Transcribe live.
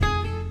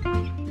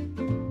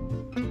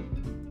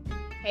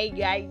Hey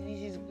guys, this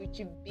is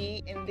Gucci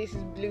B and this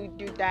is Blue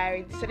Dew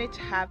Diary. Decided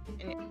to have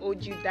an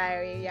OG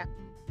diary. Yeah,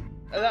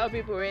 a lot of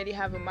people already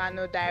have a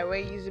manual diary where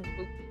you use a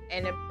book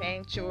and a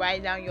pen to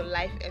write down your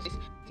life and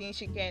things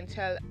you can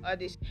tell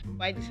others.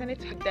 But I decided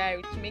to have a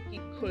diary to make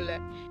it cooler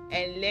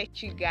and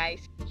let you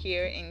guys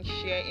hear and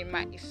share in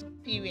my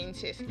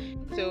experiences.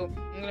 So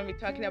I'm gonna be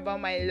talking about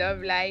my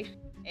love life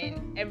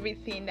and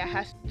everything that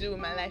has to do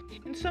with my life.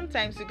 And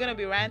sometimes we're gonna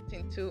be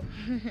ranting too.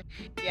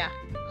 Yeah,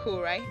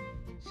 cool, right?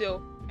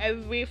 So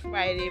every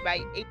Friday by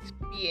 8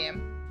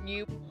 p.m.,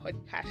 new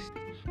podcast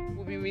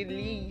will be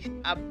released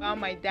about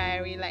my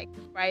diary. Like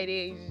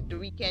Friday is the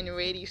weekend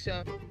already,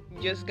 so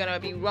I'm just gonna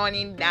be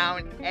running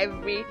down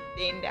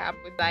everything that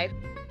happened life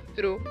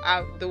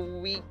throughout the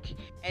week,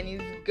 and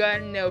it's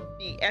gonna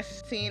be a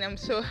scene. I'm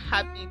so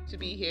happy to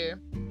be here.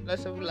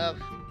 Lots of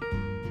love.